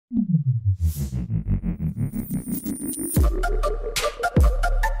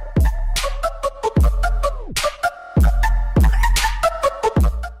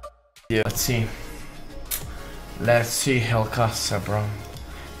Yeah, let's see Hellcase, bro.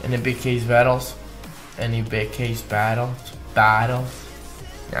 Any big case battles? Any big case battles?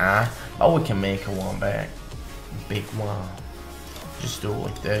 Nah, but we can make a one back. Big one. Just do it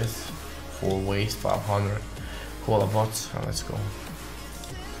like this. 4 ways, 500. Call a bots. Let's go.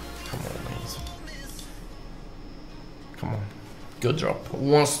 Come on, mate. Come on. Good drop.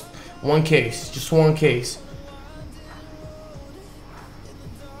 One case. Just one case.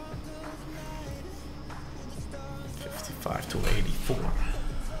 To 84.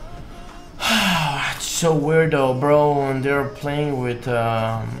 It's so weird though, bro, and they're playing with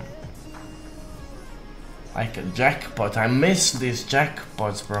like a jackpot. I miss these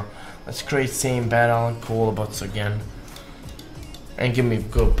jackpots, bro. Let's create same battle and call bots again. And give me a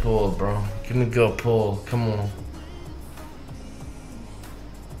good pull, bro. Give me a good pull. Come on.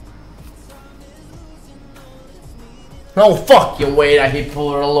 No fucking way that he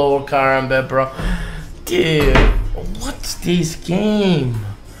pulled a lower karambit, bro. Dude. What's this game?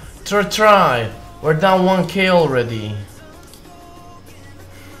 Try. We're down 1k already.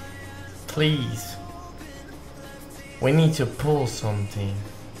 Please. We need to pull something.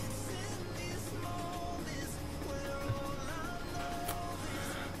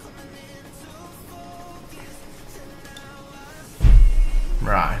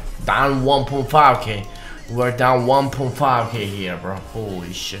 Right. Down 1.5k. We're down 1.5k here, bro.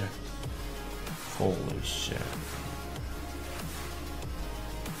 Holy shit. Holy shit.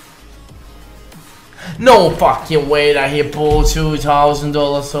 No fucking way that he pulled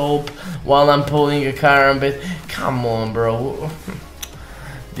 $2,000 soap while I'm pulling a karambit. Come on, bro.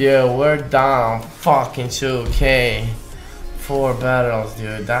 Dude, we're down fucking 2k. 4 battles,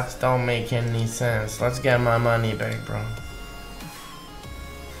 dude. That don't make any sense. Let's get my money back, bro.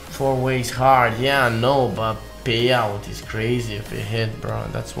 4 ways hard. Yeah, I know, but payout is crazy if it hit, bro.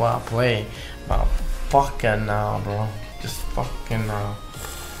 That's why I play. But fucking now, bro. Just fucking now.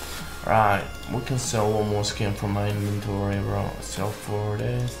 Right, we can sell one more skin from my inventory, bro. Sell for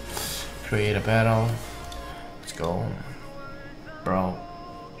this. Create a battle. Let's go. Bro.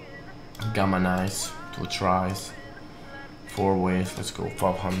 Got my nice. 2 tries. 4 ways. Let's go.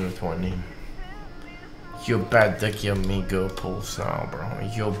 520. You better give me good pulls now, bro.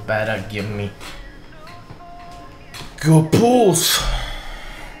 You better give me good pulls.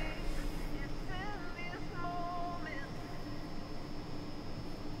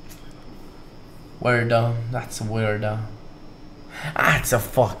 Weirdo, that's a weirdo. That's a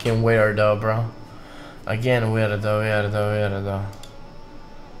fucking weirdo, bro. Again, weirdo.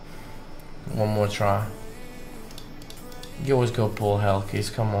 One more try. Give us go pull,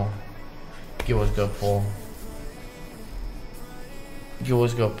 Hellcase, come on. Give us go pull. Give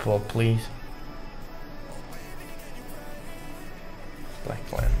us go pull, please. Black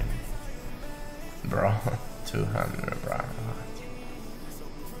Planet. Bro, 200, bro.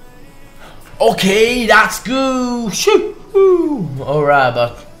 Okay, that's good. Shoo. Alright,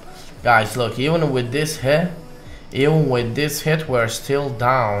 but guys, look, even with this hit, we're still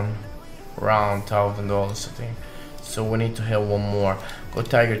down around $1,000, I think. So we need to hit one more. Go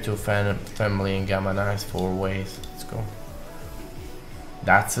Tiger 2 family and get my nice 4 ways. Let's go.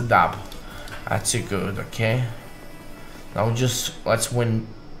 That's a dub. That's a good, okay? Now just let's win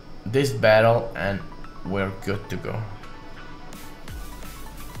this battle and we're good to go.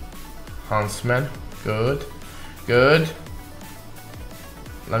 Huntsman, good.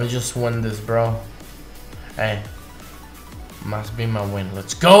 Let me just win this, bro. Hey, must be my win.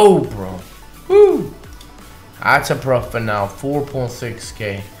 Let's go, bro. Woo! That's a profit now.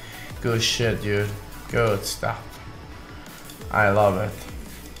 4.6k. Good shit, dude. Good stuff. I love it.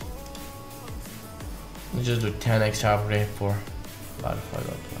 Let's just do 10x upgrade for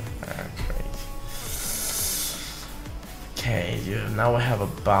crazy. Okay, dude. Now we have a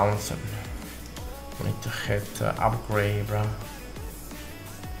bounce. We need to hit upgrade, bro.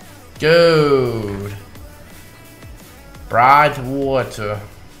 Good. Bright water.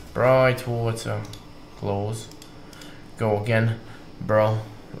 Close. Go again, bro.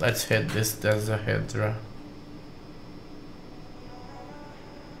 Let's hit this. There's a Hydra.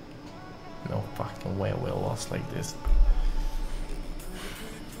 No fucking way we lost like this.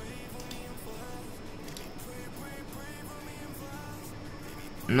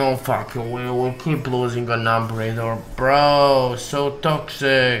 No fucking way, we'll keep losing an upgrader, bro. So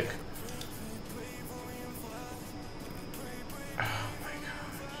toxic. Oh my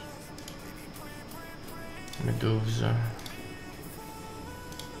gosh. Medusa.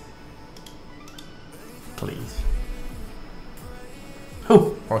 please.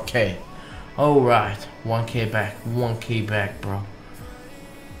 Whew, okay. Alright, 1k back, bro.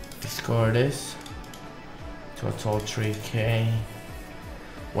 Score this. Total 3k.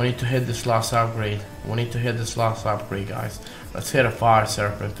 We need to hit this last upgrade. Guys. Let's hit a Fire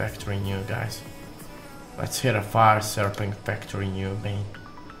Serpent Factory new, guys. Let's hit a Fire Serpent Factory new, man.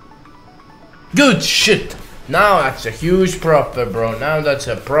 Good shit! Now that's a huge profit, bro. Now that's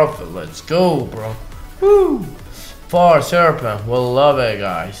a profit. Let's go, bro. Woo! Fire Serpent. We'll love it,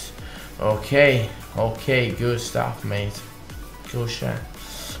 guys. Okay. Okay, good stuff, mate. Good shit.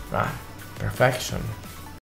 Right. Perfection.